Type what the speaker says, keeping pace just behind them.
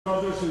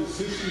Brothers and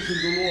sisters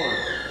in the Lord,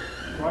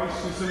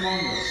 Christ is among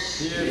us.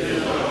 He is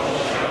in all.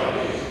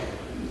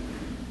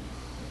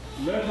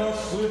 Let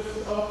us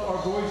lift up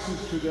our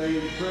voices today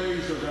in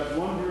praise of that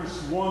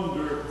wondrous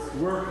wonder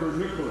worker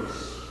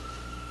Nicholas,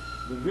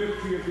 the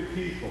victory of the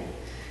people,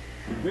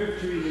 the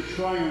victory and the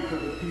triumph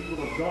of the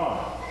people of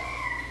God.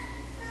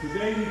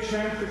 Today we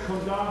chant the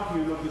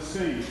Kondakion of the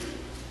saint.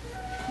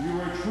 You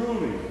are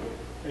truly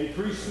a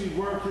priestly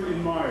worker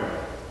in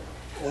Myra,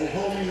 O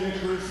holy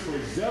Nicholas, for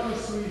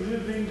zealously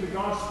living the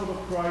gospel of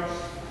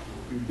Christ,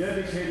 you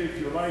dedicated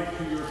your life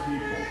to your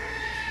people.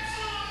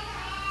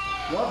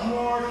 What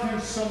more can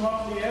sum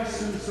up the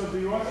essence of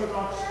the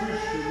Orthodox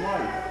Christian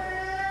life?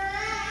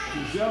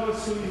 To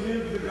zealously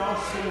live the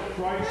gospel of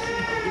Christ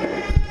each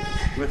day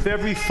with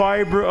every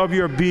fiber of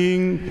your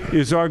being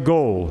is our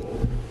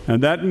goal.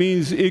 And that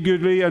means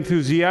eagerly,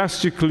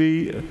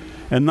 enthusiastically,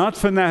 and not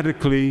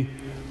fanatically,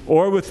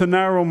 or with a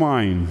narrow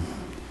mind.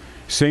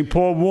 St.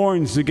 Paul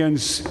warns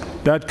against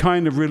that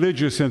kind of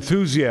religious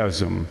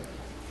enthusiasm.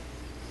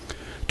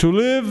 To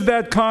live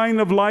that kind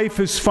of life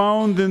is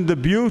found in the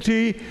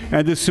beauty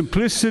and the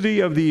simplicity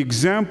of the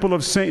example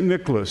of St.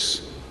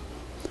 Nicholas.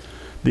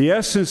 The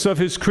essence of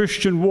his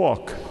Christian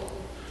walk,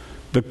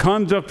 the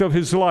conduct of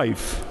his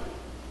life,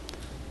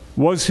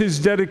 was his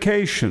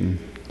dedication,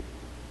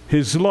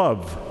 his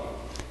love,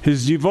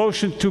 his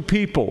devotion to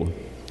people.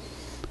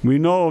 We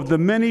know of the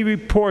many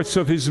reports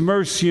of his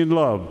mercy and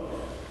love,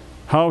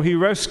 how he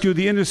rescued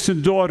the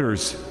innocent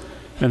daughters,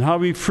 and how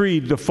he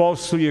freed the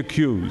falsely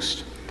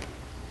accused.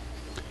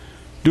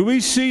 Do we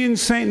see in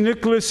St.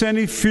 Nicholas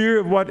any fear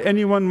of what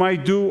anyone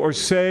might do or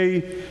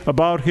say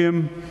about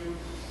him?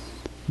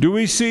 Do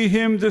we see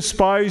him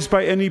despised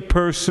by any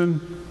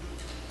person?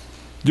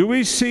 Do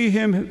we see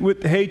him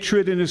with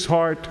hatred in his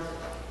heart,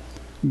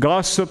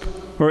 gossip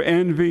or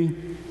envy?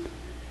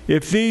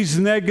 If these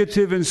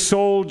negative and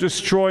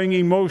soul-destroying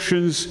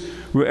emotions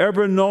were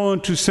ever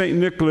known to St.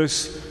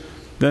 Nicholas,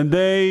 then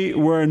they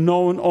were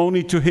known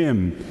only to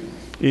him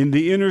in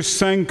the inner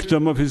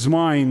sanctum of his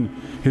mind,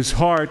 his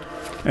heart,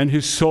 and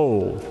his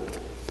soul,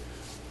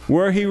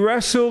 where he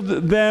wrestled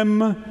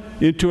them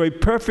into a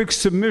perfect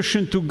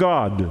submission to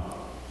God.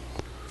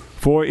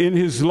 For in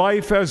his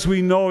life as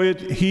we know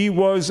it, he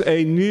was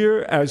a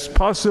near as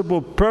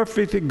possible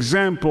perfect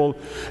example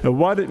of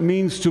what it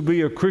means to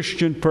be a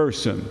Christian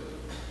person.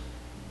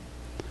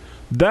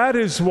 That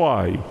is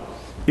why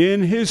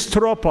in his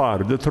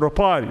tropar, the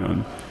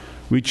Troparion,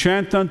 we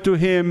chant unto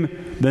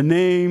him the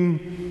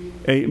name,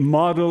 a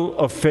model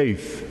of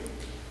faith.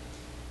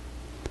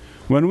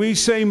 When we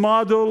say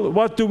model,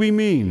 what do we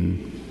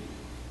mean?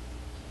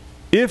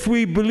 If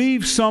we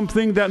believe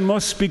something that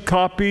must be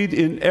copied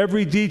in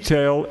every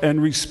detail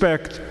and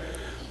respect,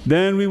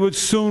 then we would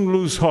soon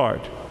lose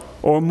heart,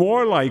 or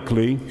more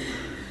likely,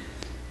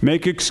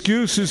 make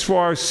excuses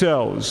for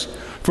ourselves.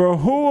 For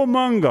who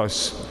among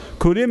us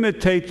could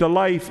imitate the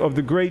life of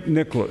the great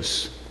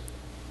Nicholas?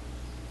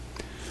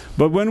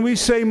 But when we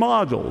say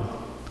model,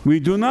 we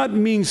do not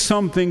mean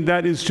something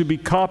that is to be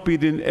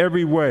copied in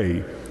every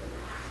way.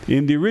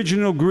 In the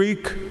original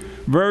Greek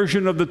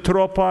version of the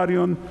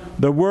Troparion,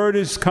 the word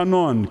is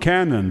canon,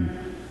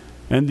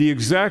 and the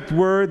exact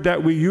word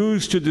that we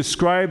use to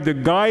describe the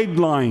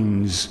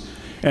guidelines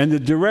and the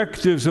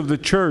directives of the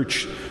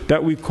Church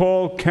that we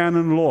call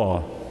canon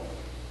law.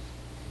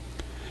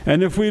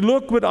 And if we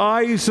look with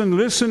eyes and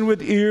listen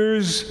with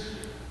ears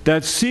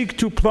that seek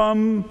to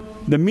plumb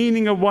the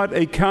meaning of what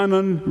a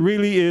canon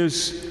really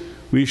is,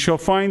 we shall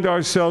find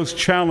ourselves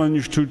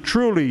challenged to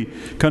truly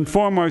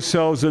conform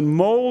ourselves and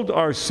mold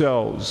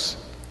ourselves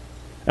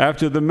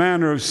after the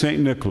manner of St.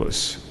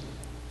 Nicholas.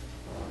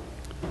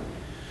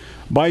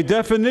 By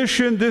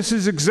definition, this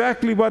is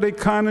exactly what a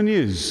canon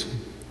is,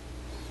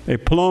 a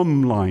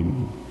plumb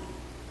line.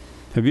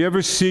 Have you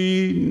ever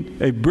seen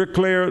a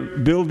bricklayer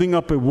building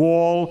up a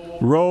wall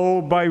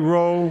row by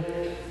row?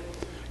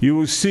 You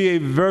will see a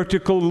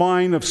vertical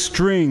line of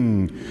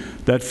string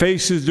that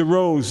faces the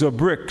rows of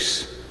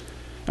bricks.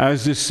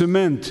 As the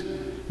cement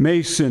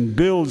mason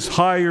builds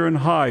higher and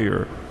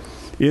higher,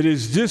 it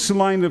is this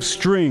line of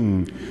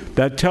string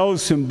that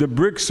tells him the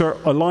bricks are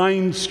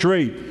aligned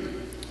straight.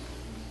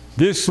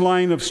 This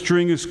line of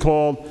string is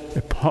called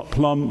a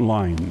plumb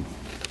line.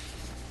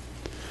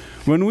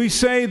 When we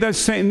say that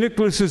St.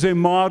 Nicholas is a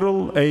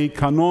model, a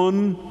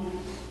canon,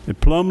 a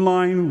plumb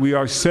line, we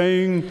are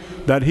saying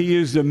that he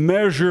is the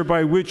measure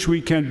by which we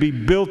can be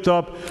built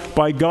up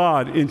by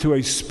God into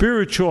a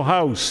spiritual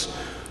house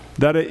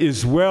that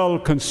is well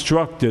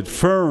constructed,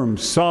 firm,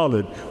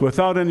 solid,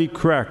 without any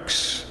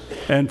cracks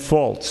and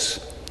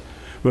faults.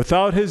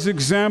 Without his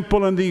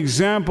example and the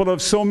example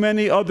of so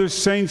many other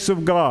saints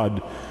of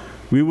God,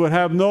 we would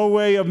have no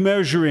way of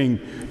measuring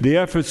the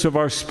efforts of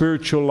our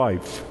spiritual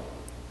life.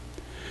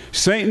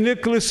 St.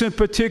 Nicholas in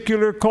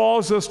particular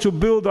calls us to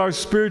build our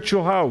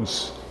spiritual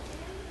house.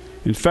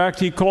 In fact,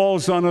 he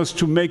calls on us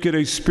to make it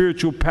a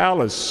spiritual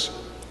palace.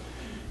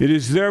 It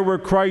is there where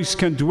Christ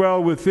can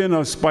dwell within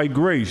us by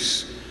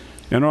grace,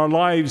 and our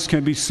lives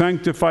can be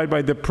sanctified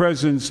by the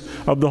presence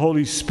of the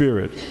Holy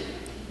Spirit.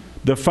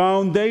 The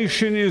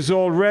foundation is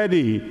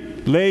already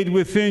laid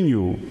within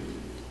you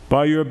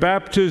by your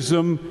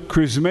baptism,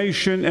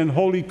 chrismation, and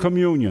Holy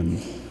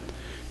Communion.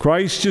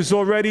 Christ is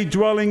already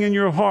dwelling in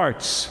your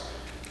hearts.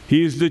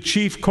 He is the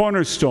chief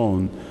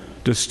cornerstone,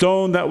 the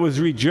stone that was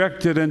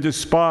rejected and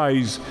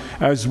despised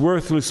as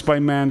worthless by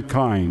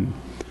mankind.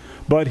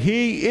 But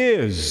He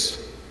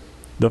is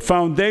the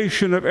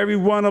foundation of every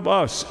one of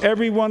us,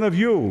 every one of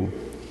you,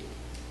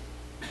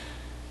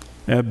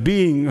 a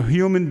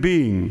human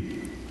being.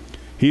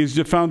 He is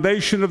the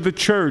foundation of the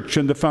church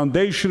and the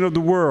foundation of the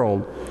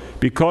world,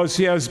 because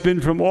He has been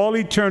from all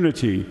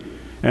eternity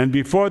and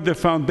before the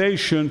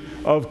foundation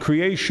of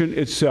creation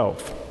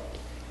itself.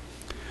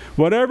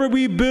 Whatever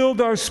we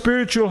build our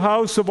spiritual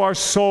house of our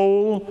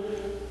soul,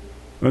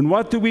 and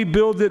what do we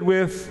build it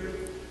with?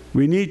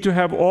 We need to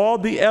have all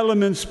the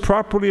elements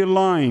properly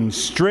aligned,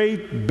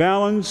 straight,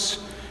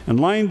 balanced, and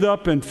lined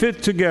up and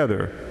fit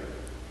together.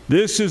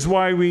 This is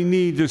why we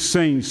need the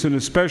saints, and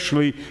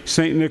especially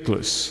St.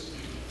 Nicholas.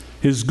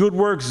 His good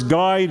works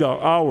guide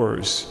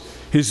ours.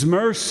 His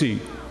mercy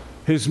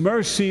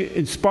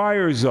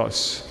inspires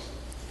us.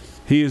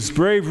 His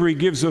bravery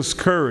gives us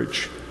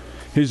courage.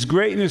 His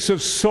greatness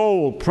of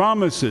soul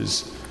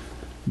promises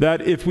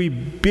that if we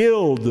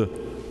build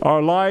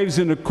our lives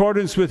in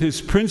accordance with His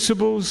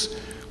principles,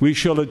 we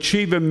shall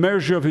achieve a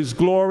measure of His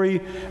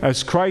glory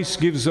as Christ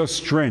gives us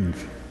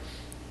strength.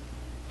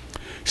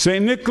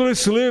 St.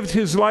 Nicholas lived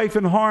his life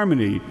in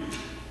harmony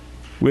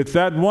with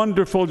that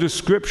wonderful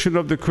description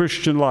of the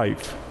Christian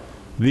life,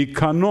 the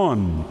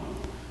canon,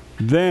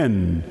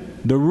 then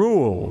the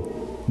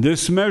rule.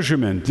 This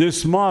measurement,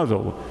 this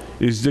model,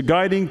 is the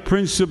guiding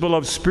principle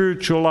of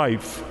spiritual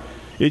life.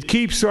 It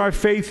keeps our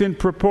faith in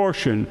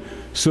proportion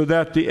so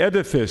that the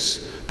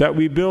edifice that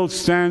we build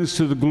stands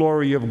to the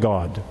glory of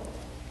God.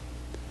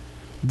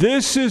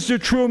 This is the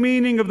true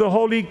meaning of the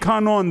holy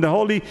canon, the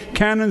holy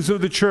canons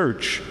of the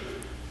Church,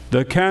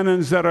 the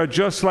canons that are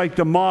just like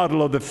the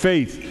model of the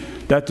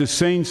faith that the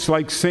saints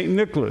like St.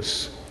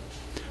 Nicholas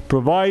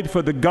provide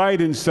for the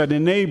guidance that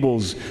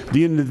enables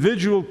the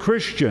individual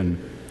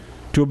Christian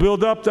to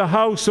build up the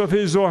house of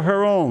his or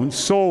her own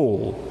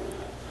soul.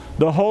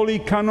 The holy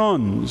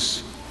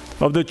canons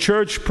of the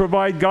Church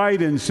provide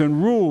guidance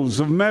and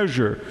rules of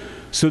measure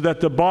so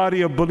that the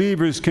body of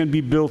believers can be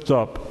built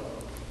up.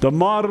 The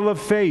model of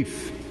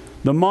faith,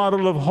 the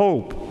model of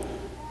hope,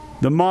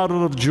 the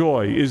model of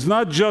joy is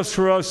not just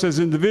for us as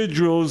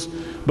individuals,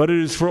 but it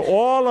is for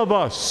all of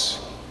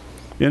us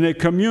in a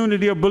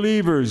community of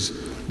believers,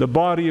 the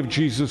body of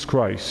Jesus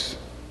Christ.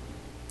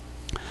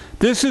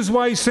 This is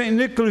why St.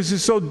 Nicholas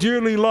is so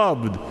dearly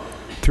loved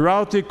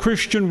throughout the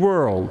Christian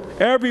world.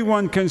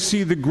 Everyone can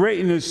see the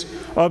greatness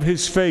of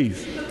his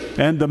faith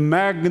and the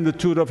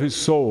magnitude of his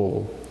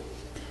soul.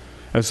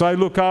 As I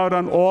look out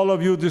on all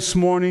of you this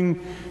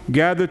morning,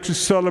 gathered to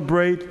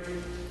celebrate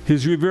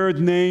his revered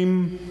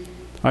name,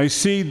 I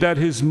see that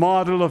his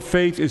model of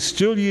faith is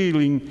still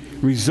yielding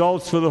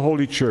results for the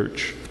Holy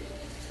Church.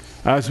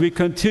 As we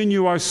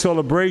continue our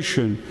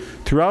celebration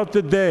throughout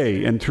the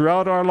day and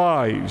throughout our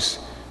lives,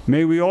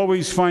 may we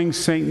always find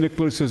St.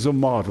 Nicholas as a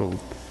model,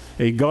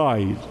 a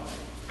guide,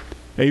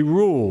 a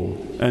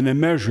rule, and a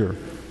measure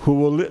who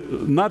will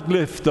not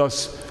lift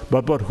us,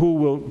 but who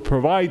will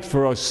provide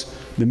for us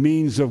the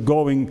means of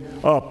going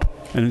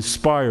up and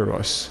inspire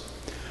us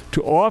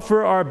to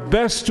offer our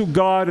best to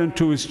God and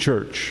to His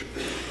Church.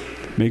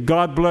 May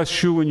God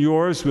bless you and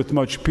yours with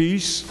much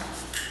peace,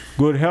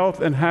 good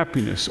health, and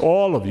happiness,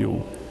 all of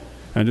you,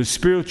 and a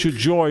spiritual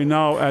joy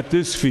now at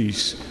this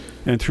feast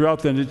and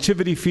throughout the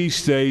Nativity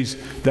feast days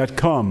that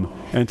come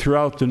and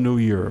throughout the new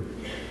year.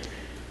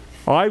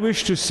 I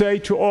wish to say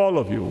to all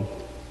of you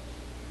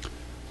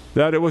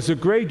that it was a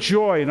great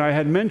joy, and I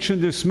had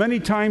mentioned this many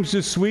times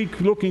this week,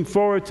 looking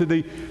forward to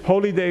the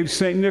holy day of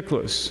St.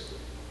 Nicholas,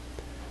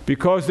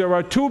 because there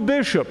are two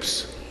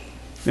bishops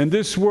in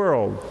this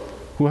world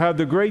who have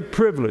the great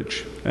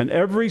privilege, and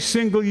every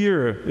single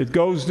year it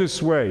goes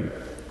this way.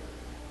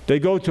 They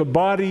go to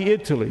Bari,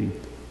 Italy,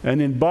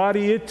 and in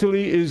Bari,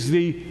 Italy is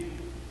the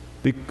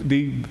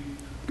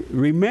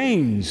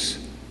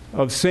remains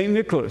of St.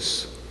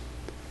 Nicholas.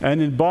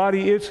 And in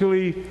Bari,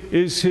 Italy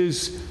is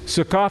his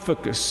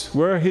sarcophagus,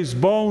 where his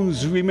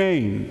bones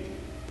remain.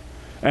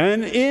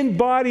 And in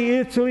Bari,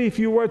 Italy, if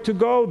you were to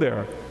go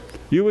there,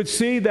 you would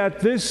see that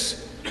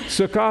this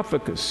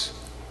sarcophagus,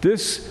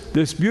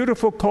 this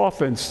beautiful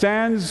coffin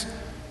stands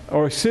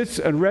or sits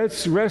and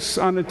rests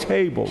on a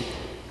table.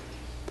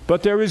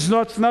 But there is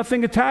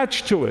nothing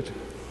attached to it.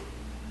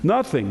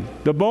 Nothing.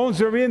 The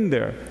bones are in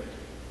there.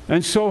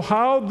 And so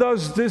how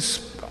does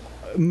this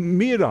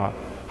mira,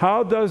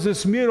 how does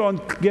this miron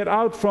get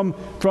out from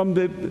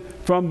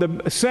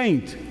the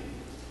saint?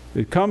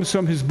 It comes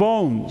from his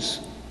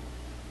bones.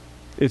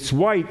 It's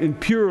white and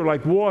pure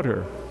like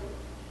water.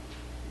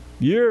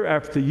 Year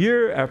after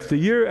year after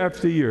year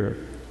after year.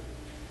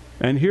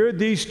 And here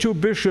these two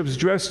bishops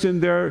dressed in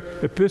their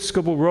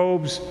episcopal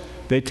robes,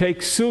 they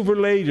take silver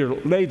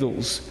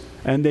ladles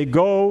and they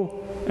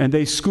go and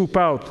they scoop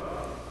out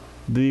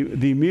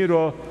the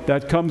miro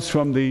that comes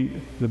from the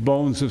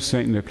bones of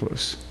St.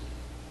 Nicholas.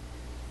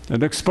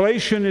 An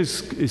explanation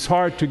is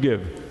hard to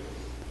give.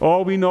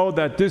 All we know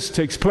that this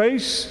takes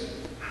place.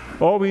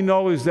 All we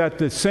know is that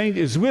the saint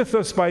is with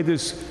us by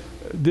this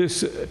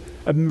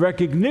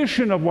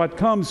recognition of what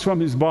comes from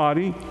his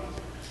body.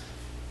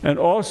 And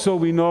also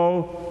we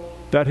know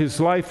that his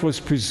life was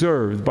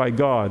preserved by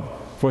God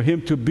for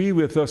him to be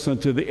with us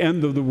until the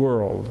end of the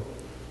world.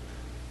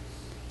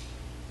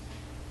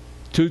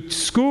 To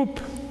scoop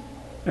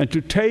and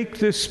to take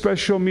this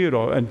special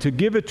miro and to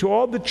give it to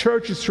all the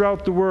churches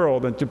throughout the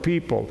world and to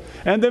people,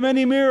 and the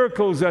many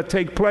miracles that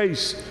take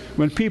place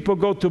when people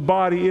go to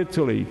Bari,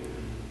 Italy,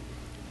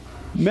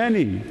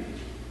 many,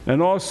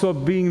 and also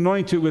being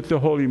anointed with the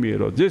Holy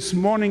Miro. This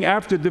morning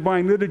after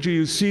Divine Liturgy,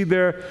 you see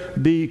there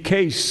the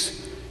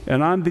case,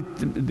 and on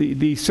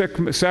the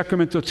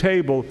sacramental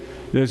table,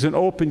 there's an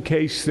open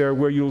case there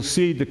where you'll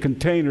see the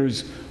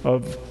containers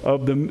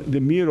of the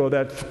miro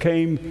that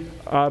came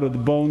out of the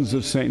bones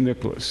of St.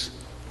 Nicholas.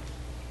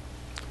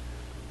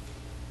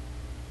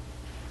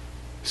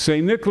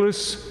 St.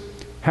 Nicholas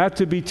had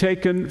to be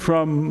taken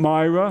from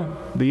Myra,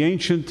 the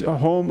ancient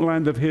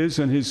homeland of his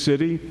and his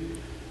city,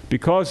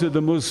 because of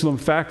the Muslim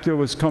factor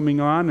was coming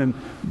on, and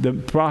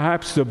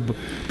perhaps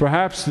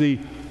the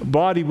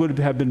body would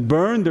have been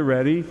burned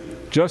already,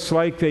 just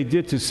like they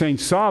did to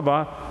Saint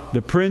Sava,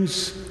 the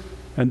prince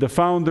and the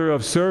founder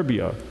of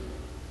Serbia.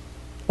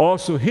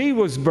 Also, he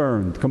was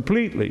burned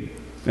completely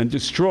and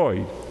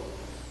destroyed.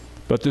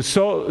 But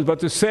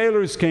the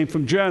sailors came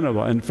from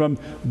Genoa and from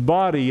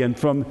Bari and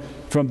from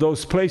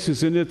those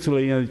places in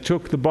Italy, and they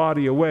took the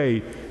body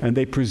away, and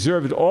they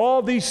preserved it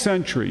all these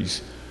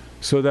centuries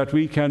so that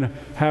we can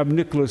have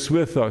Nicholas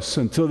with us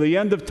until the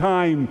end of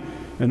time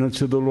and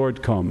until the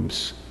Lord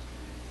comes.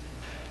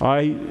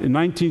 In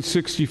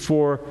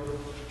 1964,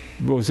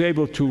 was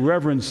able to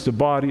reverence the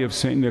body of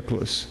St.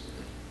 Nicholas.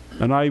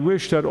 And I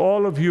wish that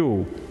all of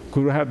you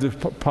could have the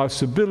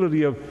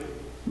possibility of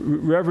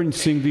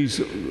reverencing this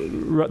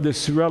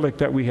relic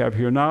that we have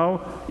here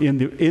now.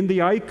 In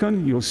the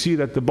icon, you'll see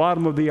that the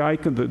bottom of the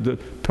icon, the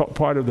top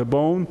part of the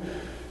bone,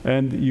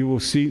 and you will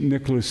see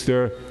Nicholas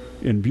there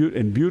in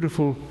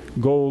beautiful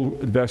gold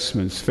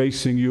vestments,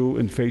 facing you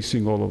and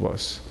facing all of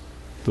us.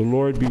 The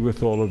Lord be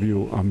with all of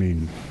you.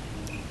 Amen.